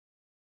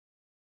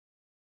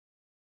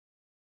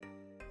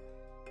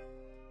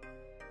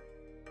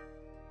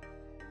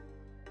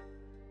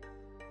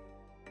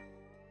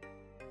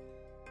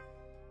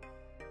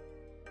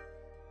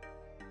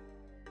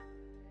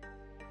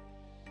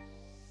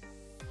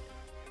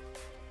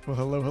Well,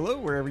 hello,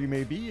 wherever you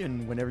may be,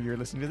 and whenever you're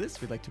listening to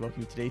this, we'd like to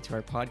welcome you today to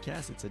our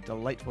podcast. It's a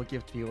delightful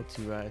gift to be able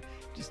to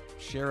just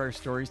share our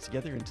stories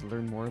together and to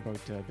learn more about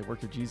the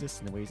work of Jesus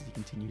and the ways that he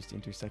continues to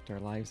intersect our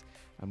lives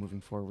moving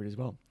forward as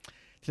well.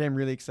 Today, I'm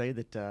really excited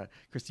that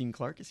Christine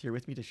Clarke is here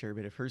with me to share a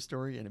bit of her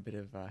story and a bit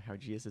of how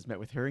Jesus has met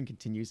with her and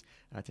continues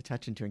to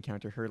touch and to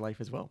encounter her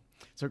life as well.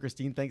 So,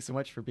 Christine, thanks so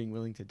much for being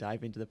willing to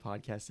dive into the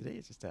podcast today.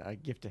 It's just a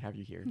gift to have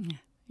you here. Yeah,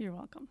 you're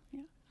welcome.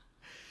 Yeah.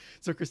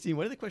 So, Christine,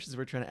 one of the questions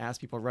we're trying to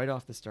ask people right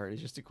off the start is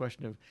just a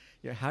question of,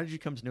 how did you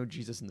come to know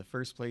Jesus in the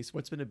first place?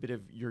 What's been a bit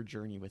of your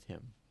journey with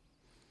him?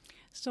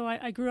 So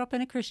I grew up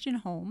in a Christian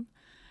home,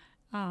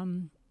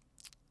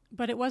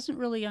 but it wasn't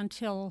really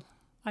until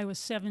I was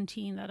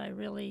 17 that I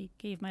really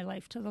gave my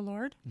life to the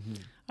Lord.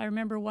 Mm-hmm. I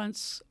remember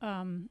once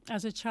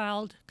as a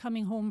child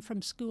coming home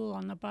from school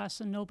on the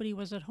bus and nobody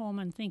was at home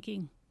and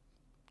thinking,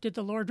 did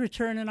the Lord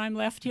return and I'm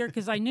left here?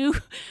 Because I knew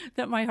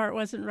that my heart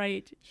wasn't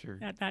right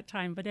at that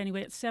time. But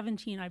anyway, at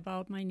 17, I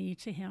bowed my knee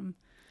to him.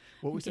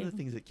 What were some of the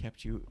things that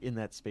kept you in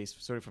that space,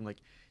 sort of from like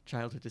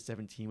childhood to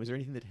 17? Was there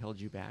anything that held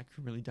you back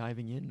from really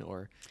diving in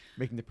or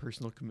making the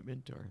personal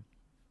commitment? Or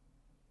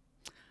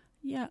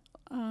Yeah.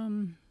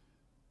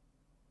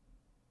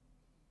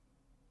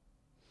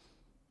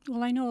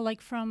 Well, I know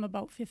like from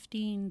about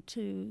 15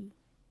 to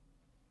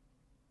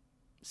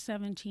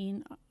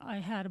 17, I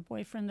had a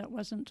boyfriend that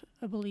wasn't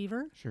a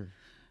believer. Sure.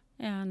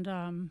 And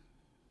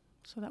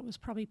so that was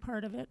probably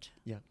part of it.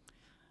 Yeah.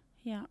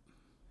 Yeah.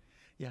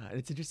 Yeah, and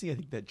it's interesting, I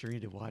think, that journey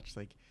to watch,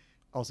 like,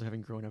 also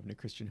having grown up in a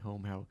Christian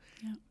home, how,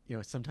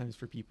 sometimes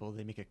for people,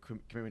 they make a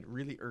commitment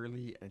really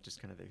early, and it's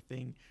just kind of their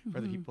thing. For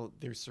other people,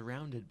 they're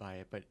surrounded by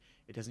it, but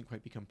it doesn't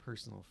quite become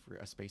personal for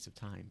a space of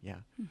time. Yeah.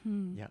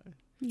 Mm-hmm. Yeah.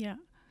 Yeah.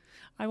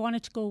 I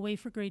wanted to go away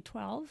for grade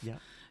 12. Yeah.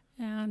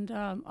 And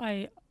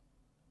I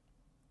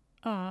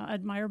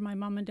admired my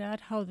mom and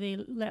dad, how they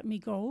let me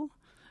go.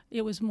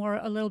 It was more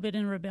a little bit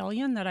in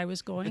rebellion that I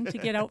was going to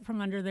get out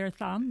from under their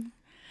thumb.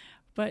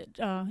 But,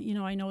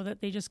 I know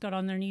that they just got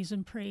on their knees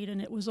and prayed,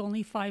 and it was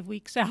only 5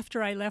 weeks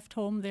after I left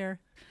home there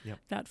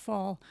that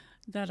fall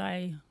that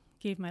I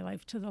gave my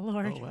life to the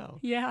Lord. Oh, wow.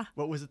 Yeah.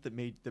 What was it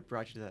that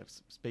brought you to that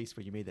space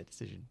where you made that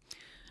decision?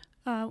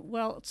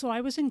 So I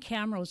was in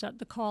Camrose at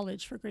the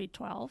college for grade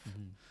 12.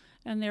 Mm-hmm.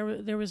 And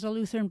there was a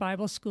Lutheran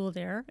Bible school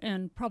there,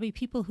 and probably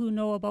people who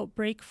know about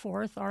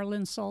Breakforth,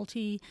 Arlen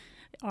Salty,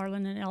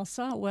 Arlen and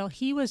Elsa, well,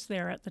 he was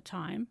there at the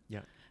time.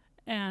 Yeah.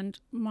 And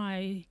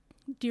my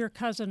dear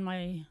cousin,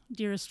 my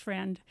dearest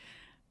friend,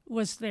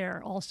 was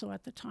there also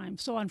at the time.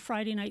 So on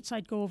Friday nights,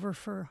 I'd go over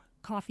for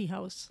coffee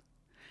house.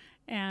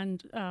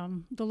 And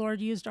the Lord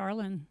used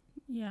Arlen,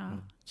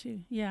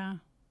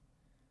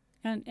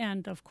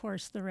 And of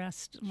course, the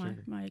rest,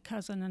 my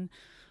cousin. And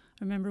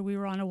I remember we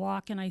were on a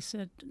walk, and I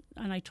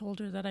told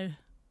her that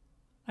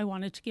I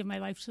wanted to give my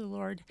life to the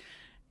Lord.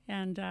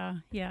 And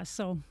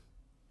so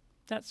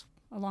that's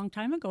a long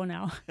time ago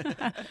now.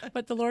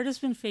 But the Lord has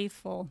been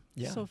faithful,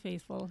 so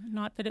faithful.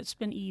 Not that it's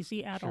been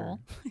easy at all.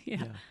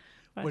 Yeah.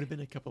 What have been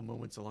a couple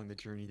moments along the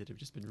journey that have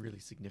just been really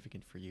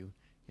significant for you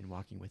in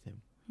walking with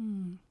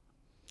him?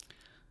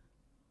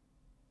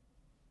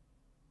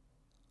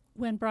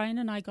 When Brian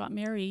and I got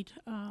married,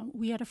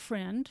 we had a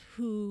friend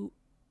who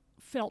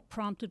felt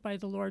prompted by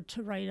the Lord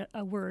to write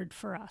a word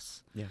for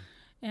us. Yeah.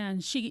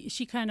 And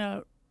she kind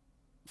of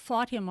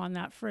fought him on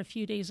that for a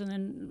few days, and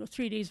then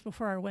 3 days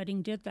before our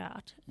wedding did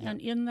that. Yeah.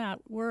 And in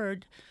that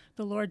word,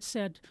 the Lord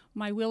said,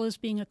 "My will is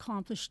being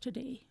accomplished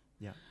today."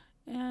 Yeah.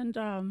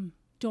 And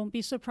don't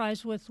be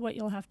surprised with what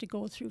you'll have to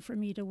go through for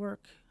me to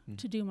work,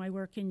 to do my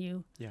work in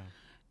you. Yeah.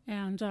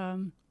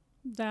 And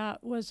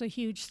that was a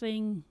huge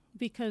thing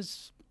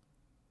because,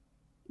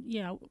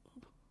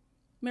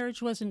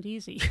 marriage wasn't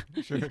easy.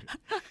 Sure.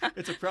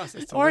 It's a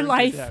process. Or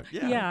life.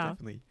 Yeah,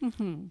 definitely.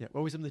 Mm-hmm. Yeah.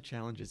 What were some of the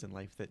challenges in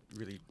life that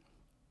really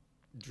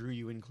drew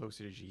you in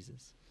closer to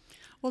Jesus?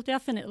 Well,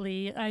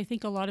 definitely. I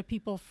think a lot of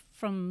people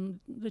from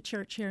the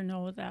church here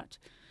know that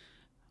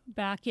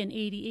back in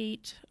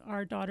 88,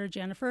 our daughter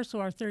Jennifer, so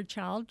our third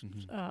child,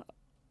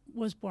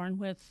 was born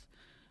with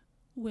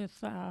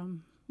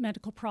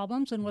medical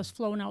problems and was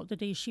flown out the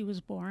day she was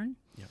born.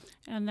 Yeah.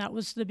 And that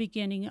was the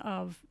beginning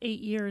of 8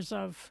 years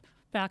of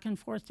back and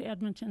forth to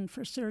Edmonton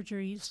for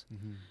surgeries.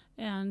 Mm-hmm.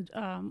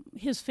 And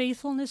his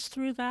faithfulness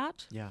through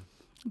that. Yeah.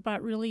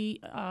 But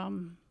really,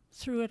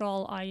 through it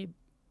all, I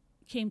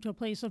came to a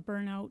place of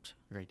burnout.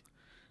 Right.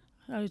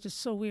 I was just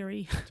so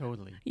weary.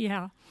 Totally.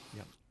 Yeah.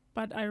 Yep.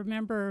 But I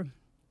remember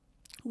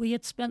we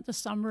had spent the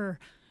summer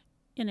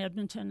in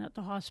Edmonton at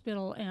the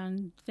hospital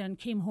and then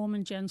came home,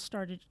 and Jen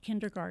started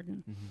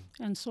kindergarten.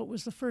 Mm-hmm. And so it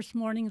was the first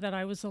morning that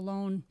I was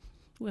alone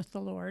with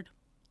the Lord.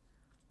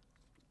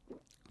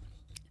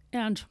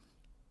 And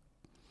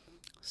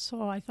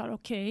so I thought,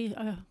 okay,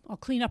 I'll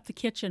clean up the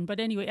kitchen. But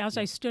anyway, as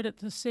I stood at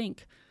the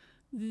sink,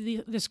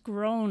 this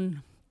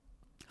groan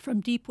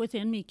from deep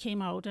within me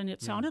came out, and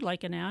it sounded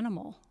like an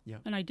animal. Yeah.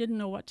 And I didn't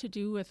know what to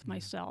do with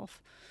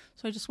myself.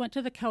 So I just went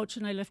to the couch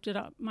and I lifted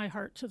up my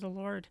heart to the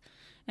Lord.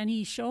 And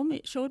he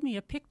showed me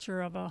a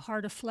picture of a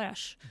heart of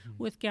flesh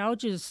with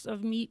gouges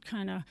of meat,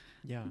 kind of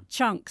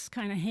chunks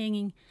kind of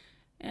hanging.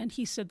 And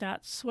he said,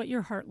 that's what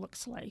your heart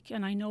looks like.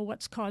 And I know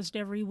what's caused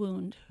every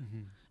wound.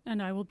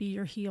 And I will be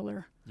your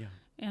healer. Yeah.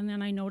 And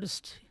then I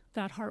noticed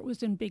that heart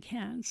was in big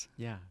hands.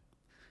 Yeah.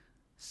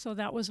 So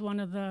that was one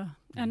of the,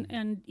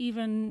 and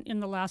even in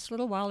the last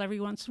little while, every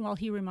once in a while,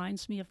 he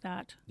reminds me of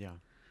that. Yeah.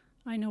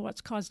 I know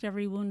what's caused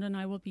every wound, and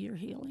I will be your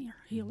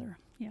healer.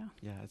 Yeah.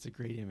 Yeah, it's a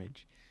great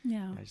image.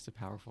 Yeah. Just a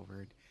powerful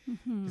word.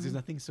 Because there's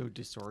nothing so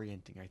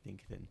disorienting, I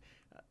think, than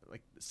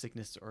like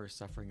sickness or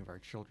suffering of our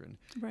children.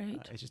 Right.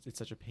 It's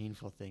such a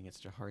painful thing. It's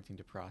such a hard thing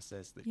to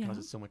process that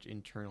causes so much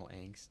internal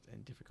angst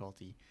and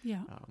difficulty.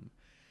 Yeah.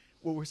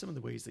 What were some of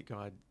the ways that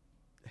God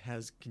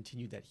has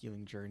continued that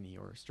healing journey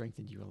or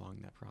strengthened you along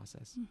that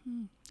process?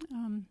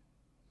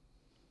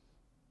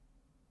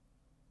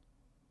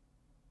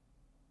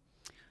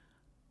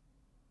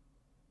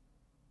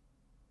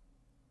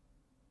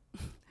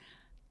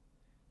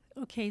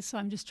 Okay, so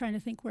I'm just trying to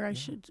think where I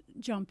should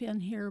jump in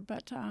here,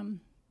 but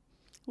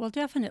well,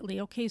 definitely.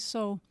 Okay,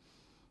 so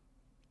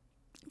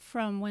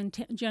from when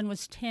Jen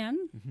was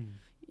 10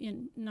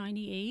 in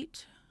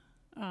 98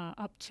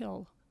 up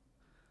till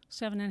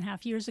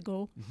 7.5 years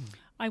ago,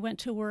 I went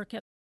to work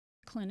at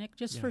the clinic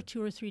just for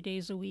 2 or 3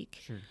 days a week.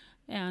 Sure.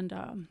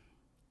 And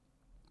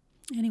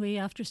anyway,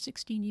 after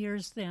 16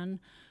 years then,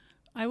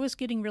 I was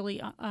getting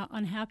really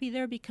unhappy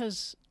there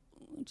because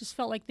it just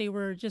felt like they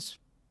were just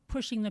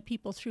pushing the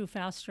people through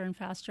faster and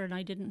faster,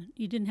 and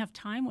you didn't have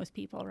time with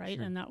people, right?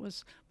 Sure. And that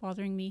was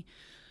bothering me.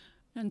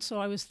 And so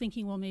I was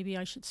thinking, well, maybe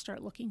I should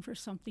start looking for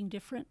something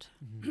different.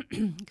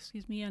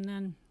 Excuse me. And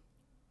then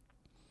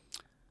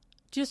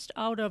just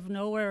out of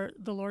nowhere,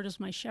 the Lord as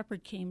my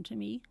shepherd came to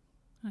me.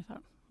 I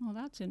thought, well,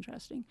 that's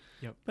interesting.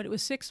 Yep. But it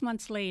was 6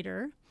 months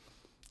later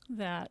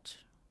that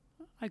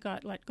I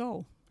got let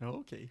go. Oh,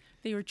 okay.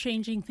 They were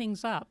changing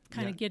things up,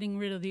 kind of getting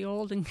rid of the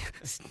old and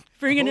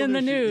bringing in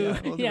the new.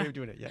 Way of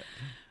doing it,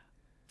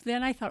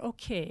 Then I thought,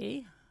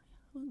 okay,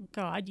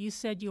 God, you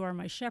said you are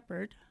my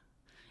shepherd.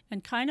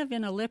 And kind of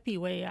in a lippy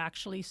way,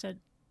 actually said,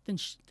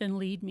 then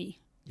lead me,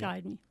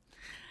 guide me.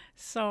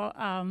 So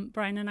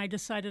Brian and I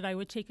decided I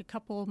would take a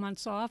couple of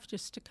months off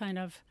just to kind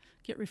of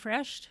get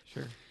refreshed.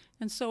 Sure.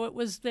 And so it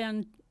was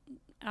then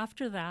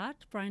after that,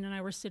 Brian and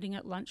I were sitting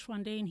at lunch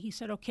one day, and he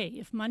said, okay,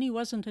 if money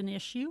wasn't an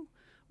issue,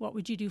 what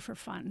would you do for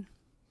fun?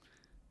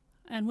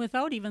 And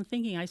without even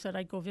thinking, I said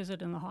I'd go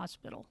visit in the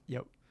hospital.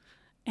 Yep.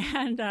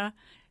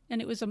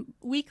 And it was a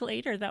week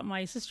later that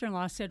my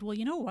sister-in-law said, well,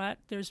 you know what?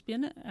 There's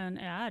been an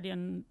ad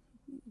in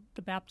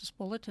the Baptist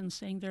Bulletin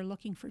saying they're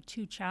looking for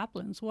 2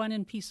 chaplains, one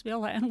in Peace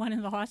Villa and one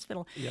in the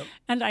hospital. Yep.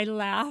 And I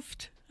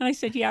laughed. And I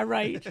said, yeah,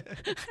 right.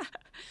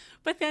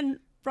 But then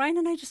Brian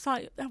and I just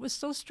thought that was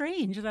so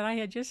strange that I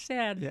had just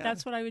said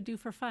that's what I would do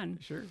for fun.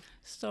 Sure.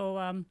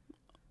 So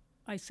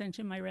I sent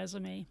him my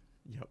resume.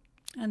 Yep.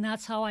 And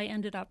that's how I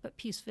ended up at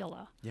Peace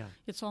Villa. Yeah.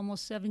 It's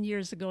almost 7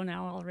 years ago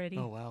now already.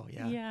 Oh, wow.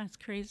 Yeah. Yeah, it's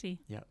crazy.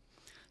 Yeah.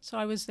 So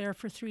I was there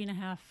for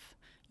 3.5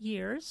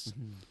 years,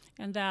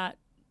 and that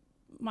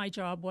my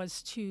job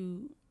was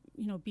to,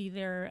 be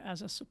there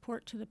as a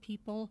support to the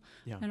people,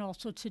 and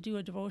also to do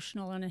a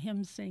devotional and a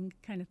hymn sing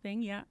kind of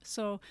thing. Yeah.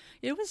 So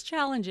it was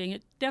challenging.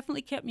 It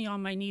definitely kept me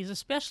on my knees,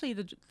 especially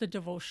the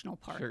devotional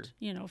part.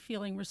 Sure.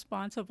 Feeling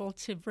responsible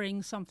to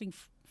bring something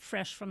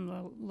fresh from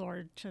the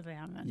Lord to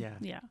them. And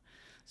yeah.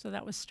 So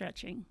that was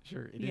stretching.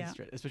 Sure, it is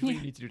stretching, especially when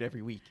you need to do it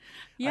every week.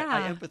 Yeah.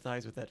 I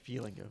empathize with that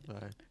feeling of...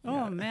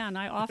 man,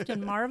 I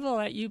often marvel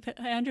at you,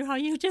 Andrew, how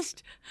does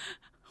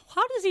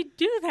he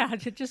do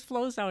that? It just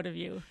flows out of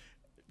you.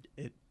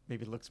 It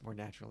maybe looks more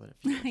natural than it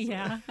feels.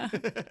 Yeah.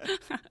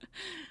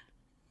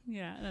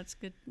 Yeah, that's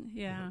good.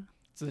 Yeah.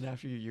 So then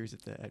after your years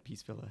at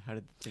Peace Villa, how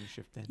did things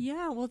shift then?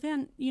 Yeah, well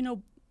then,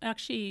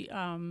 actually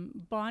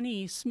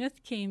Bonnie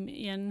Smith came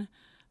in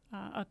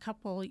a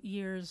couple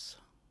years...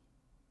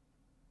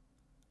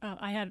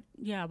 I had,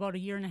 about 2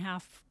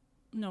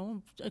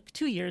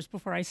 years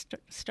before I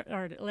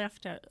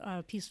left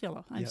at Peace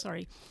Villa. I'm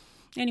sorry.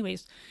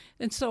 Anyways,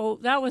 and so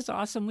that was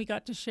awesome. We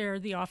got to share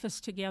the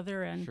office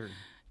together, and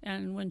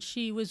and when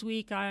she was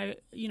weak, I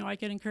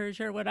could encourage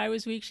her. When I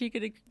was weak, she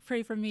could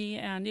pray for me,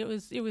 and it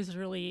was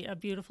really a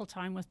beautiful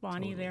time with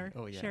Bonnie there,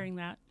 sharing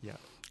that. Yeah,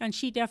 and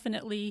she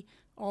definitely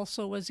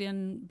also was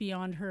in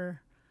beyond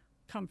her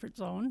comfort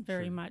zone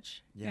very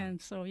much,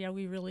 and so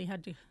we really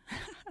had to,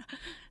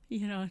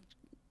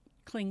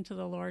 cling to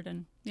the Lord,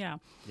 and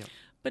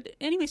But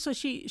anyway, so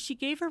she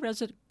gave her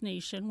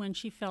resignation when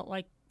she felt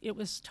like it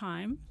was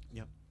time.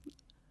 Yep.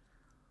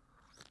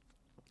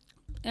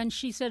 And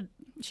she said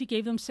she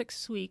gave them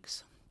 6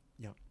 weeks.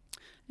 Yep.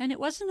 And it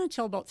wasn't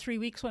until about 3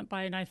 weeks went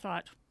by, and I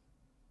thought,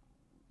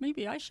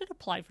 maybe I should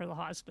apply for the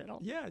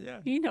hospital. Yeah.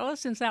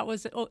 Since that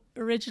was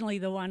originally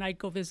the one I'd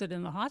go visit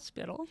in the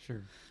hospital.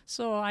 Sure.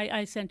 So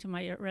I sent him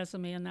my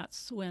resume, and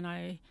that's when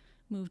I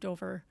moved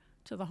over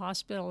to the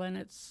hospital, and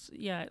it's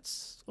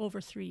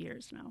over 3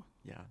 years now.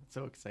 Yeah, it's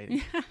so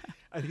exciting.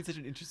 I think it's such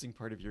an interesting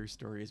part of your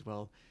story as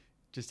well,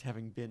 just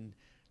having been,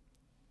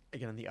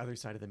 again, on the other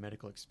side of the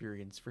medical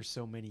experience for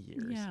so many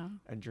years,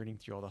 and journeying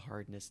through all the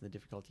hardness and the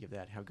difficulty of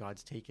that, how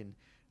God's taken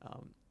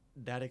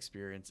that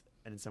experience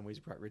and in some ways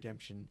brought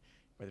redemption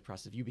by the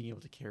process of you being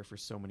able to care for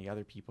so many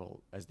other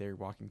people as they're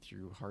walking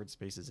through hard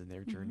spaces in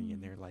their journey,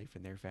 in their life,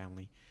 and their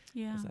family,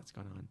 as that's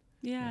gone on.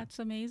 Yeah, it's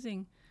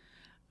amazing.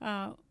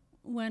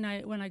 When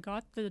I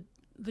got the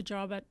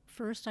job at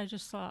first, I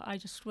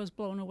just was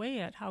blown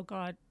away at how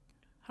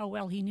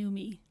well he knew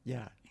me.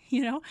 Yeah.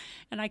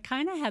 And I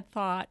kind of had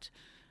thought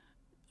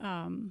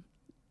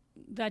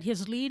that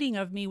his leading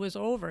of me was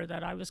over,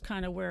 that I was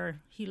kind of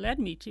where he led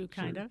me to,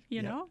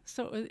 you know?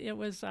 So it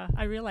was,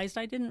 I realized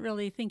I didn't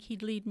really think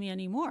he'd lead me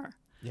anymore.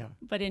 Yeah.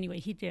 But anyway,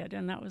 he did,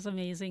 and that was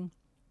amazing.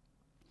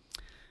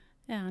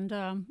 And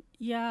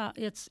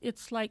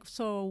it's like,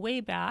 so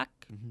way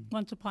back,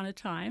 once upon a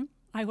time,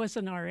 I was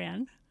an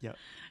RN. Yeah.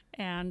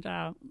 And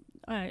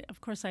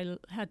of course I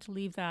had to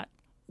leave that.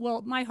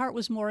 Well, my heart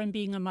was more in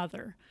being a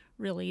mother,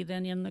 really,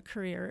 than in the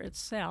career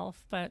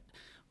itself. But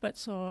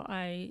so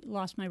I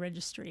lost my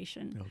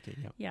registration. Okay.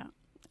 Yeah.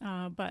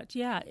 Yeah. But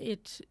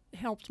it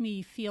helped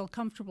me feel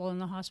comfortable in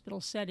the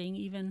hospital setting,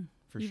 even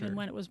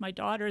when it was my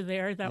daughter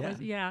there.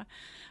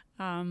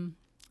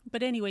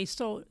 But anyway,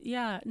 so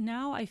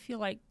now I feel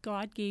like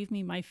God gave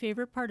me my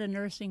favorite part of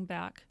nursing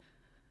back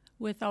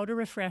without a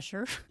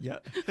refresher. Yeah.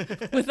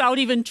 Without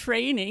even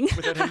training.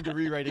 Without having to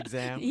rewrite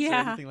exams or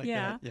anything like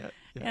that.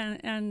 Yeah.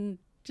 And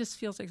just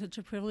feels like such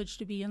a privilege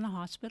to be in the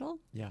hospital.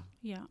 Yeah.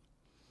 Yeah.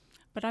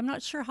 But I'm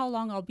not sure how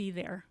long I'll be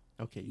there.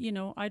 Okay.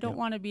 I don't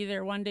want to be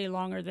there one day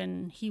longer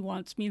than he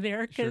wants me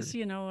there, because,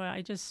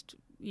 I just,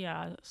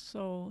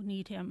 so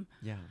need him.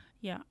 Yeah.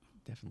 Yeah.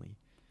 Definitely.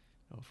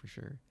 Oh, for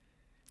sure.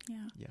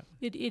 Yeah. Yeah.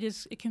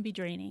 It can be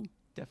draining.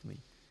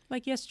 Definitely.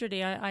 Like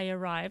yesterday, I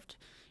arrived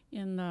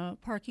in the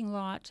parking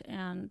lot,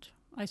 and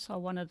I saw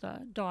one of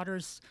the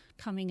daughters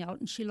coming out,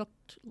 and she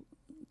looked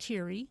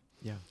teary.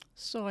 Yeah.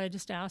 So I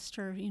just asked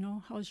her,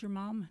 how's your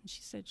mom? And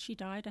she said she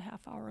died a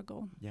half hour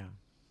ago. Yeah.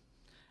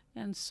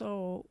 And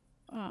so,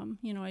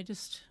 I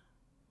just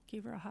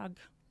gave her a hug.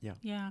 Yeah.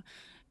 Yeah.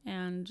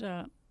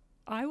 And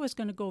I was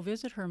going to go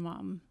visit her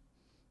mom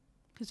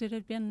because it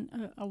had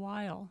been a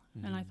while.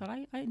 And I thought,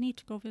 I need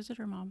to go visit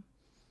her mom.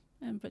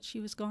 But she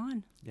was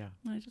gone. Yeah.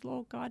 And I said,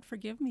 oh, God,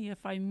 forgive me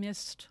if I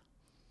missed.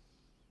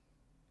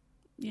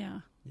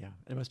 Yeah. Yeah.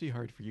 And it must be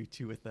hard for you,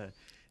 too, with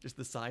just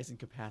the size and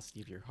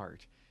capacity of your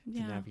heart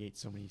to navigate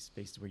so many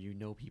spaces where you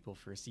know people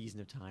for a season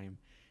of time,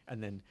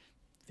 and then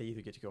they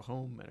either get to go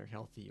home and are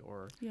healthy,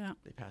 or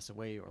they pass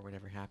away, or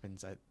whatever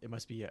happens. It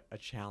must be a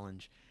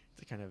challenge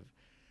to kind of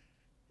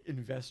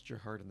invest your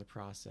heart in the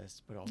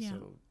process, but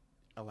also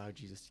allow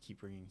Jesus to keep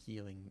bringing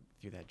healing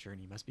through that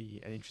journey. Must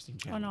be an interesting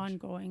challenge. An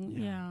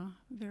ongoing,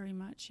 very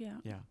much,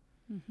 Yeah.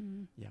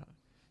 Mm-hmm. Yeah,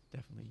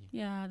 definitely.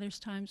 Yeah, there's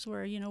times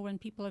where, when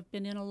people have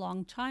been in a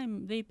long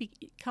time, they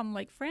become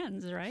like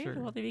friends, right? Sure.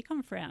 Well, they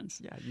become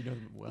friends. Yeah, you know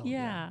them well.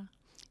 Yeah.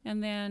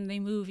 And then they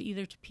move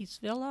either to Peace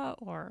Villa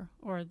or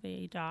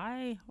they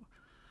die.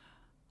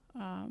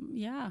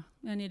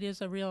 And it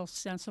is a real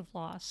sense of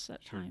loss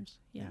at times.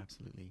 Yeah,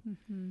 absolutely.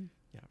 Mm-hmm.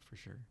 Yeah, for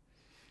sure.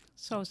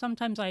 So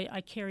sometimes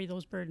I carry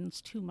those burdens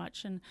too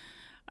much. And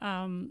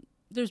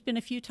there's been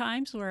a few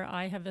times where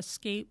I have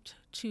escaped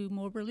to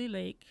Moberly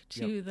Lake,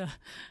 to the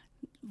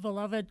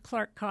beloved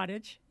Clarke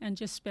cottage, and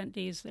just spent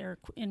days there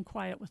in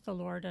quiet with the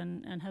Lord,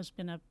 and has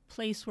been a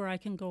place where I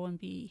can go and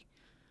be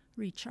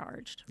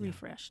recharged,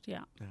 refreshed.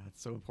 Yeah.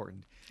 It's so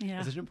important. Yeah.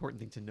 It's such an important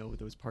thing to know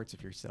those parts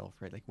of yourself,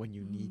 right? Like when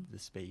you need the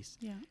space,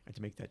 and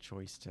to make that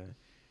choice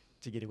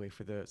to get away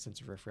for the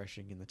sense of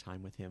refreshing in the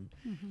time with him.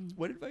 Mm-hmm.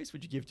 What advice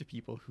would you give to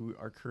people who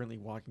are currently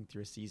walking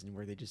through a season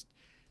where they're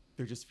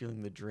just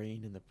feeling the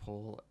drain and the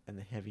pull and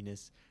the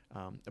heaviness,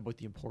 about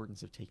the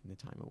importance of taking the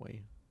time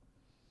away?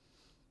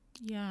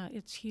 Yeah,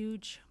 it's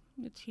huge.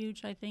 It's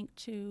huge, I think,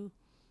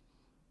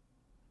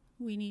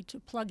 we need to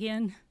plug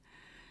in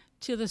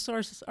to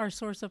our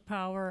source of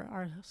power,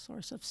 our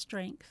source of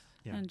strength,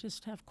 and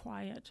just have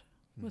quiet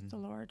with the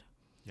Lord.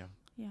 Yeah.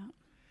 Yeah.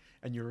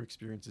 And your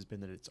experience has been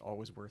that it's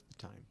always worth the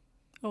time.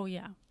 Oh,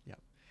 yeah. Yeah.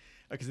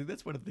 Because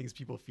that's one of the things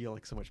people feel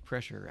like so much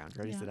pressure around,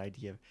 right? Is that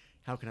idea of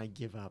how can I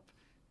give up,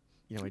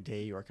 a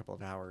day or a couple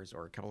of hours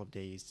or a couple of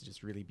days to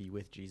just really be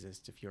with Jesus,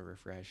 to feel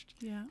refreshed.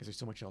 Yeah. Because there's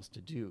so much else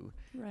to do.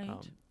 Right.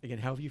 Again,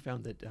 how have you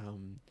found that,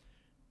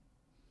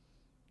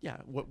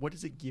 what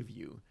does it give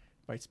you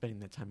by spending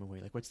that time away?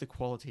 Like, what's the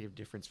qualitative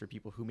difference for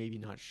people who may be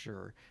not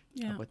sure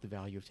about the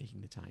value of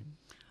taking the time?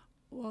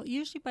 Well,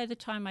 usually by the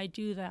time I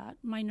do that,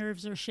 my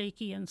nerves are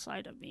shaky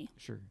inside of me.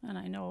 Sure. And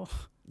I know,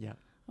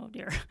 oh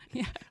dear.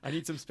 I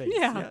need some space.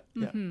 Yeah.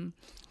 Mm-hmm.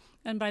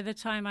 And by the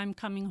time I'm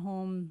coming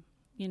home,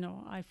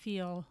 I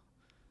feel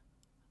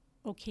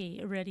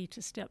okay, ready to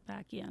step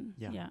back in.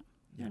 Yeah.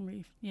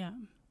 And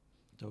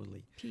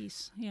Totally.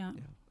 Peace. Yeah.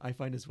 I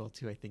find as well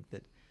too, I think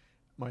that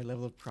my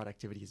level of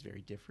productivity is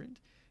very different,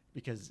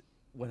 because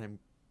when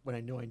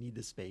I know I need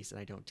the space and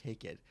I don't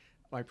take it,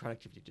 my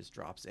productivity just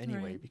drops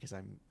anyway Right. because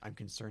I'm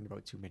concerned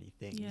about too many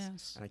things.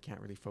 Yes. And I can't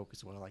really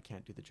focus well. I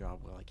can't do the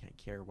job well. I can't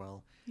care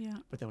well. Yeah.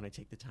 But then when I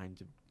take the time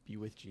to be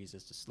with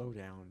Jesus, to slow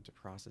down, to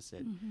process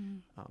it, Mm-hmm.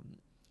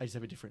 I just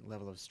have a different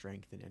level of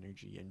strength and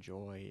energy and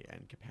joy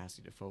and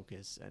capacity to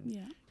focus. And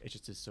Yeah. it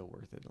just is so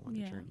worth it in the long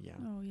Yeah. journey. Yeah.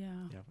 Oh,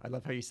 yeah. Yeah. I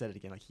love how you said it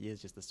again. Like, he is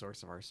just the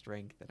source of our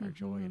strength and our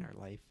joy and our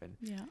life. And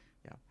Yeah.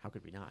 yeah, how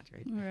could we not,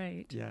 right?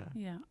 Right. Yeah.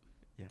 Yeah.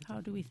 Yeah.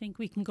 How do we definitely. think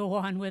we can go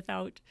on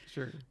without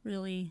Sure.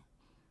 really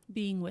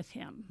being with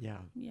him?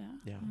 Yeah. Yeah.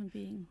 Yeah. And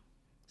being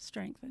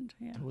strengthened.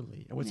 Yeah.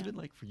 Totally. And what's it Yeah. been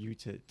like for you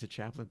to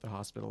chaplain at the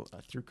hospital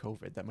through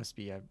COVID? That must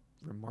be a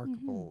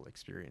remarkable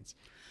experience.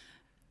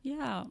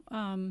 Yeah.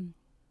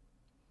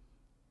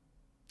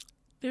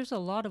 There's a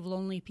lot of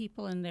lonely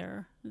people in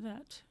there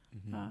that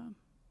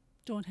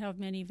don't have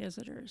many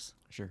visitors,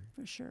 Sure.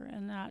 for sure.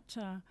 And that,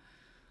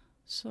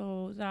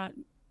 so that,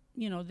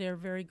 they're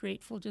very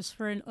grateful just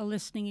for a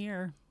listening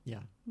ear.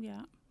 Yeah.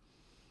 Yeah.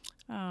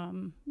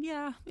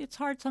 Yeah, it's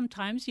hard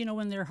sometimes,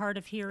 when they're hard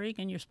of hearing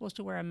and you're supposed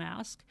to wear a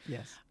mask.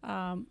 Yes.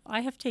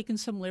 I have taken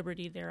some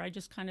liberty there. I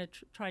just kind of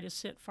try to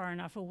sit far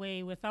enough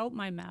away without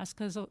my mask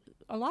because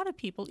a lot of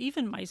people,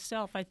 even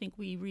myself, I think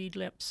we read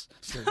lips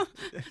Sure.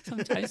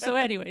 sometimes. So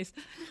anyways,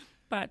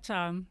 but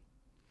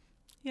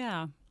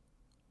yeah,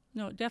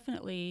 no,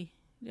 definitely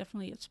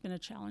it's been a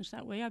challenge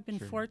that way. I've been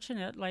Sure.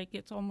 fortunate, like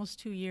it's almost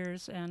 2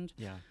 years and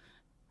Yeah.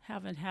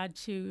 haven't had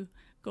to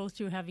go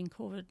through having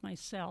COVID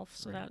myself.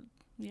 So Right. that,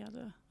 yeah,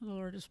 the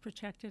Lord has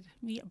protected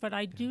me. But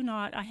I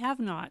have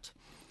not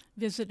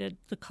visited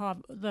the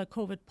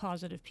COVID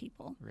positive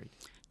people. Right.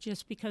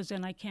 Just because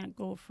then I can't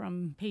go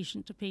from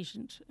patient to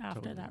patient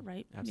after Totally. that,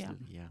 right?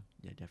 Absolutely. Yeah.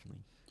 Yeah,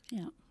 definitely.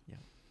 Yeah. Yeah.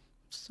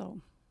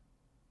 So,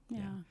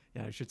 yeah.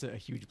 Yeah. I'm sure it's a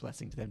huge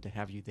blessing to them to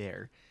have you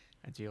there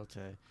and to be able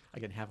to,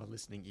 again, have a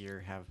listening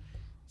ear, have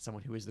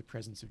someone who is the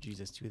presence of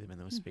Jesus to them in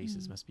those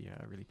spaces must be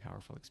a really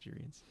powerful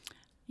experience.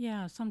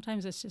 Yeah,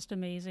 sometimes it's just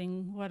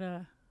amazing what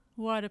a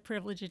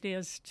privilege it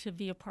is to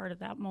be a part of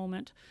that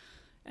moment.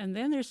 And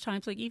then there's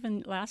times like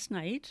even last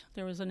night,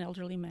 there was an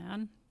elderly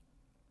man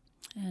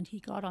and he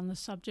got on the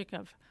subject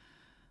of,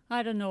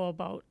 I don't know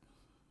about,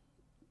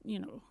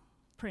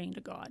 praying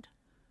to God.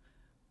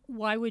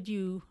 Why,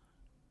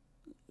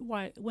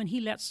 when he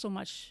lets so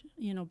much,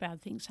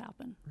 bad things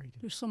happen, Right.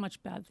 there's so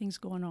much bad things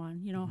going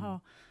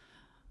on,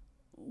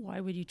 why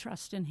would you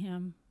trust in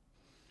him?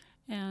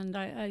 And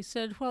I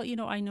said, well,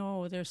 I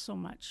know there's so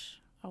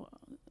much.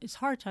 It's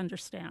hard to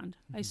understand.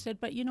 I said,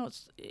 but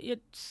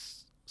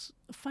it's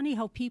funny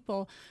how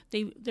people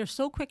they're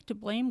so quick to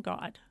blame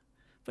God,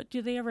 but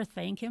do they ever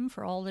thank him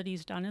for all that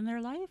he's done in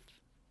their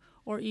life?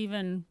 Or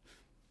even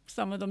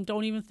some of them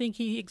don't even think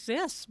he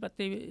exists, but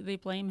they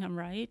blame him,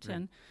 right?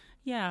 And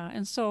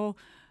and so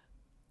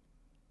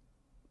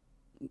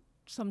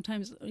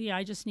sometimes,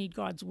 I just need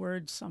God's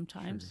words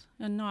sometimes,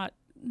 and not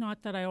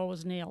that I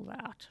always nail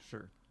that.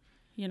 Sure.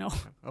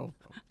 Oh,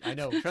 I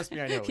know. Trust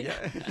me, I know.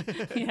 Yeah.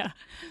 Yeah.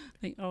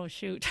 Think, oh,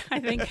 shoot. I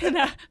think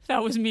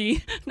that was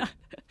me.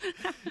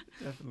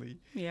 Definitely.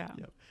 Yeah.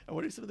 Yep. And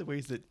what are some of the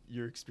ways that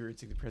you're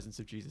experiencing the presence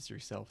of Jesus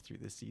yourself through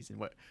this season?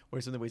 What are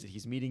some of the ways that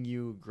he's meeting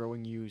you,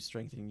 growing you,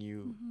 strengthening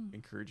you,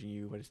 encouraging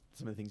you? What are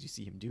some of the things you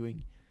see him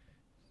doing?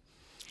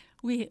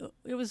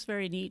 It was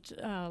very neat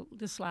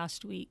this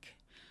last week.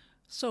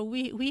 So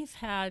we've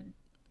had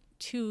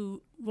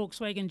 2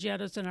 Volkswagen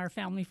Jettas in our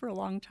family for a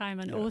long time,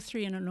 an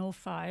 03 and an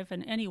 05.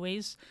 And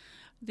anyways,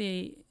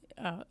 they...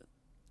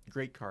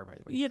 Great car, by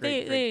the way. Yeah,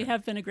 Great they car.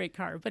 have been a great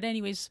car. But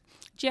anyways,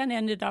 Jen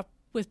ended up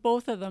with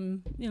both of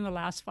them in the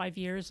last 5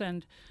 years.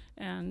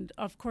 And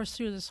of course,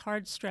 through this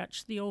hard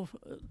stretch, the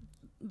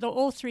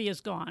 03 is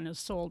gone, is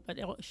sold. But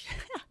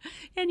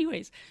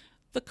anyways,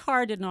 the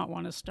car did not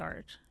want to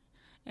start.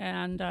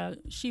 And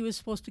she was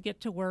supposed to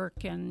get to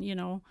work and,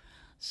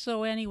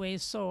 So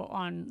anyways, so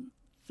on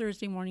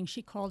Thursday morning,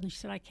 she called and she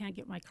said, I can't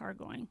get my car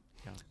going.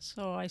 Yeah.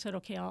 So I said,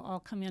 okay,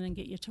 I'll come in and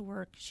get you to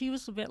work. She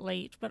was a bit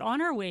late, but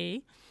on our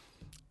way,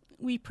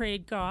 we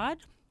prayed, God,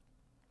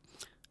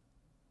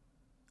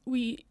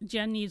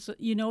 Jen needs,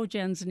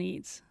 Jen's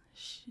needs.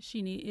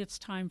 It's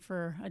time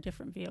for a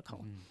different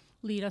vehicle.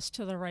 Lead us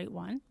to the right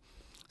one.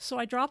 So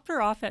I dropped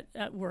her off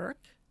at work,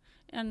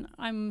 and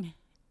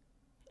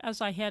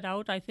as I head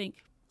out, I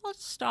think,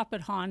 let's stop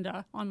at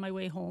Honda on my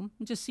way home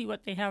and just see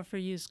what they have for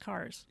used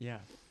cars. Yeah.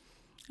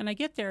 And I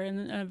get there,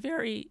 and a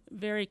very,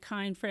 very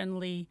kind,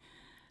 friendly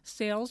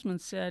salesman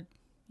said,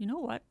 you know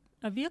what?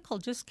 A vehicle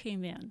just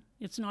came in.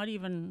 It's not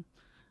even,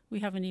 we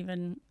haven't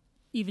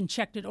even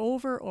checked it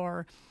over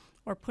or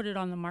put it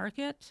on the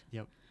market.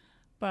 Yep.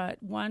 But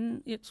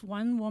it's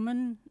one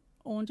woman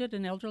owned it,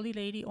 an elderly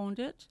lady owned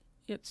it.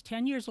 It's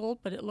 10 years old,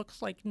 but it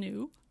looks like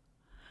new.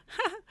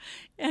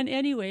 And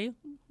anyway,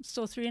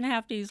 so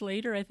 3.5 days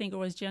later, I think it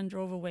was, Jen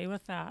drove away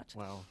with that.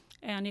 Wow.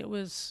 And it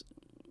was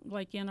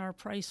like in our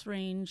price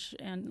range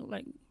and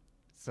like...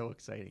 So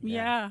exciting.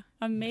 Yeah,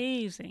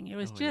 amazing. It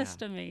was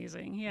Oh,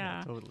 amazing.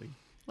 Yeah. Totally.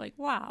 Like,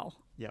 wow.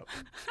 Yep.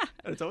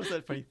 And it's always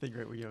that funny thing,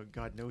 right, where,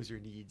 God knows your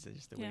needs and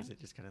just the ways it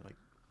just kind of like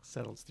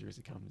settles through as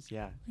it comes.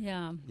 Yeah.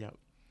 Yeah. Yep.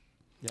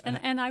 Yeah.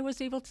 And I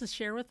was able to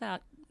share with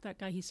that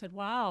guy. He said,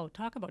 wow,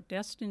 talk about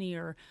destiny,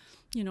 or,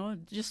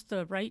 just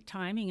the right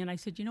timing. And I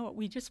said, you know what,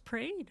 we just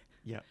prayed.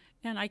 Yeah.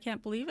 And I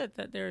can't believe it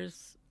that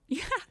there's,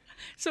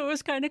 So it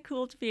was kind of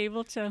cool to be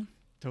able to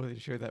totally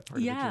share that part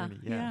of the journey.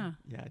 Yeah.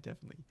 Yeah,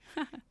 definitely.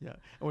 Yeah.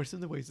 And what are some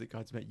of the ways that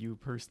God's met you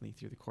personally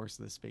through the course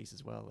of this space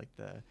as well? Like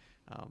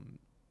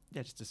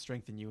just to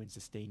strengthen you and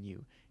sustain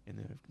you in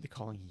the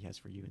calling he has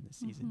for you in this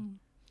season. Mm-hmm.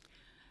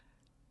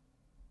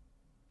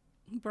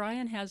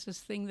 Brian has this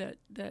thing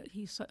that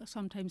he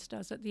sometimes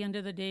does. At the end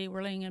of the day,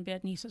 we're laying in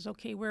bed, and he says,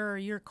 okay, where are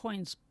your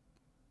coins?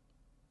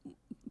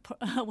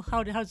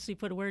 How does he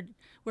put a word?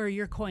 Where are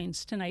your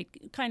coins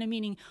tonight? Kind of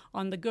meaning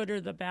on the good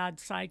or the bad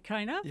side,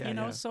 kind of,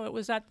 Yeah. So it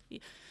was at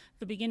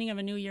the beginning of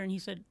a new year, and he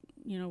said,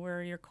 where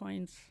are your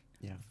coins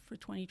for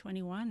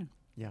 2021?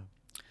 Yeah.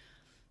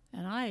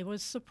 And I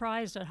was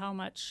surprised at how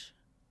much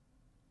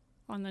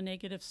on the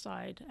negative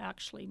side,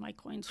 actually, my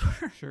coins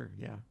were. Sure,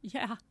 yeah.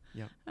 Yeah.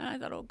 Yeah. And I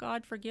thought, oh,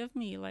 God, forgive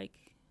me.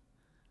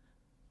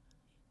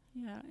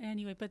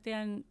 Anyway, but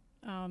then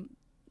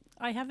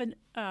I have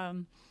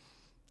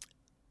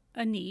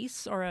a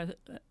niece, or a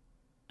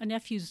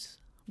nephew's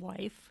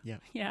wife. Yeah.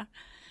 Yeah.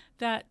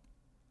 That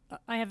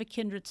I have a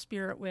kindred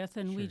spirit with,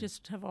 and Sure. we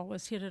just have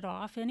always hit it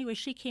off. Anyway,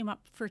 she came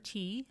up for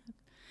tea,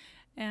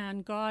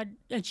 and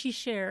she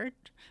shared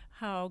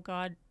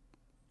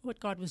what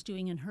God was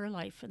doing in her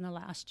life in the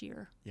last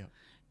year. Yeah.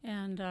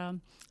 And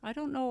I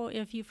don't know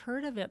if you've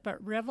heard of it,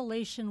 but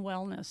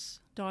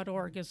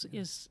revelationwellness.org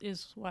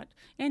is what.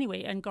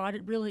 Anyway, and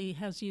God really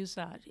has used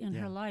that in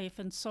her life.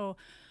 And so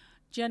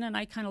Jen and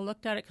I kind of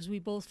looked at it because we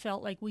both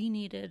felt like we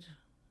needed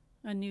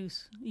a new,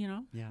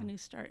 a new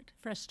start,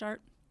 fresh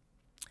start.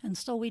 And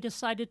so we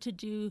decided to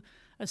do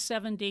the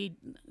 7-day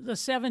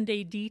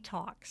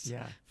detox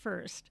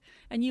first.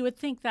 And you would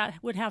think that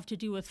would have to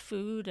do with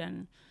food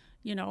and,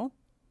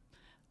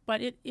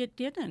 but it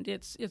didn't.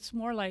 It's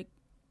more like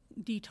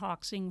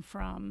detoxing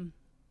from,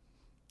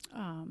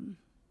 the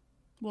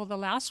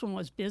last one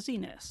was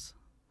busyness.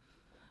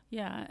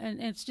 Yeah,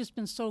 and it's just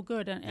been so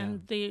good,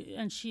 and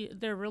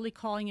they're really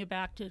calling you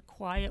back to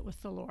quiet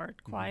with the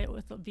Lord, quiet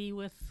be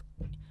with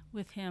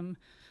Him,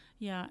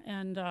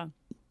 and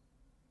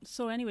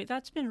so anyway,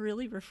 that's been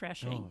really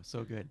refreshing. Oh,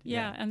 so good.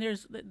 Yeah, and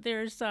there's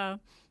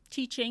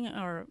teaching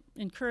or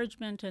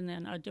encouragement, and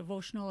then a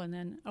devotional, and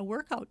then a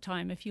workout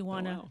time if you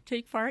want to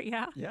take part.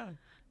 Yeah.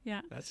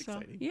 That's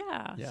exciting.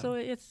 Yeah, so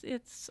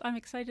it's I'm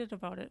excited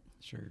about it.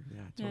 Sure.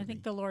 Yeah. Totally. Yeah, I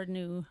think the Lord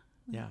knew.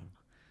 Yeah.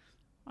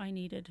 I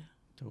needed.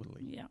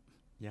 Totally. Yeah.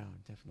 Yeah,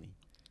 definitely.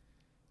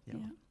 Yeah.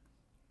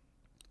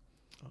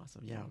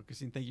 Awesome. Yeah.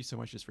 Christine, thank you so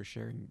much just for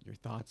sharing your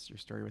thoughts, your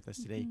story with us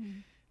today.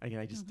 Again,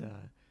 I just,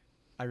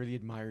 I really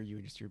admire you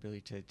and just your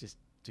ability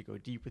to go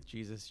deep with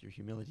Jesus, your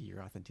humility,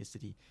 your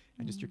authenticity,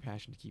 and just your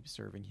passion to keep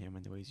serving him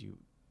and the ways you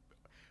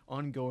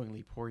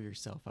ongoingly pour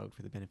yourself out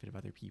for the benefit of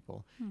other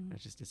people. And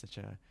it's just such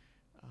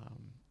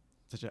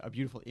a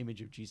beautiful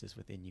image of Jesus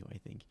within you, I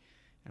think.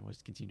 And we'll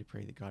just continue to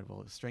pray that God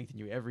will strengthen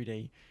you every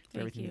day for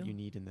everything that you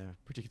need in the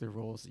particular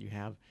roles that you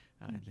have,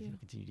 and that he'll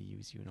continue to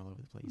use you in all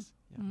over the place.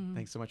 Yeah.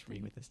 Thanks so much for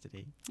being with us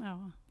today.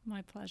 Oh,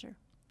 my pleasure.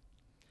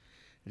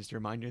 And just a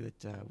reminder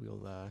that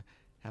we'll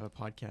have a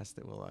podcast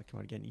that will come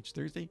out again each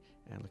Thursday,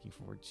 and looking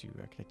forward to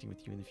connecting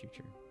with you in the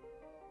future.